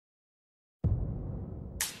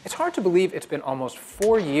It's hard to believe it's been almost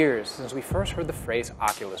 4 years since we first heard the phrase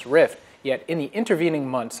Oculus Rift, yet in the intervening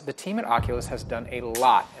months, the team at Oculus has done a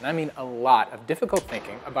lot, and I mean a lot, of difficult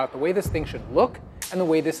thinking about the way this thing should look and the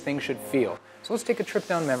way this thing should feel. So let's take a trip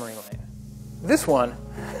down memory lane. This one,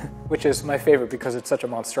 which is my favorite because it's such a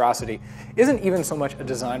monstrosity, isn't even so much a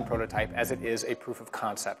design prototype as it is a proof of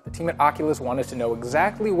concept. The team at Oculus wanted to know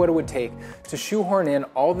exactly what it would take to shoehorn in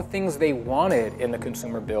all the things they wanted in the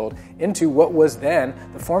consumer build into what was then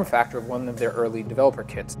the form factor of one of their early developer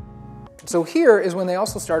kits. So here is when they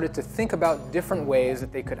also started to think about different ways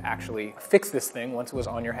that they could actually fix this thing once it was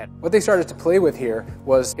on your head. What they started to play with here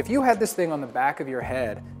was, if you had this thing on the back of your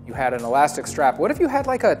head, you had an elastic strap. What if you had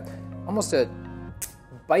like almost a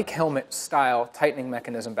bike helmet style tightening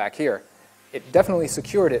mechanism back here? It definitely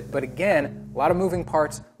secured it, but again, a lot of moving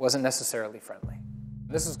parts, wasn't necessarily friendly.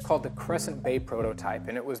 This is called the Crescent Bay prototype,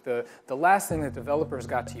 and it was the last thing that developers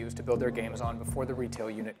got to use to build their games on before the retail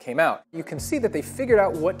unit came out. You can see that they figured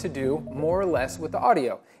out what to do more or less with the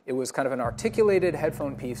audio. It was kind of an articulated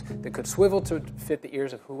headphone piece that could swivel to fit the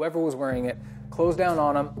ears of whoever was wearing it, close down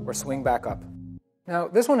on them, or swing back up. Now,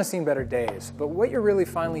 this one has seen better days, but what you're really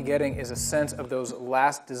finally getting is a sense of those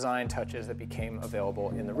last design touches that became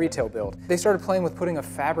available in the retail build. They started playing with putting a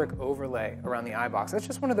fabric overlay around the eye box. That's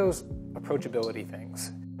just one of those approachability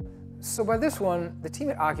things. So by this one, the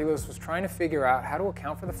team at Oculus was trying to figure out how to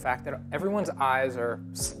account for the fact that everyone's eyes are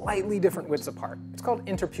slightly different widths apart. It's called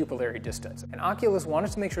interpupillary distance. And Oculus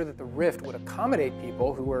wanted to make sure that the Rift would accommodate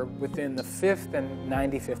people who were within the 5th and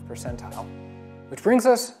 95th percentile. Which brings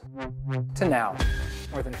us to now.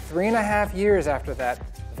 More than 3.5 years after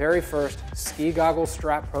that very first ski goggle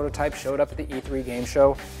strap prototype showed up at the E3 game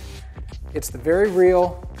show, it's the very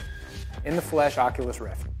real, in the flesh Oculus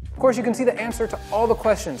Rift. Of course, you can see the answer to all the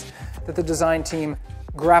questions that the design team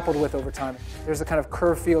grappled with over time. There's the kind of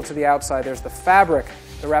curved feel to the outside. There's the fabric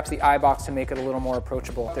that wraps the eye box to make it a little more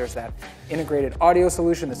approachable. There's that integrated audio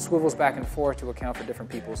solution that swivels back and forth to account for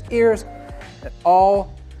different people's ears. That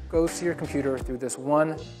all goes to your computer through this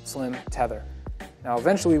one slim tether. Now,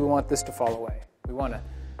 eventually we want this to fall away. We want to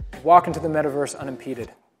walk into the metaverse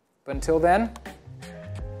unimpeded. But until then,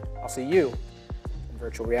 I'll see you in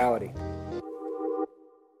virtual reality.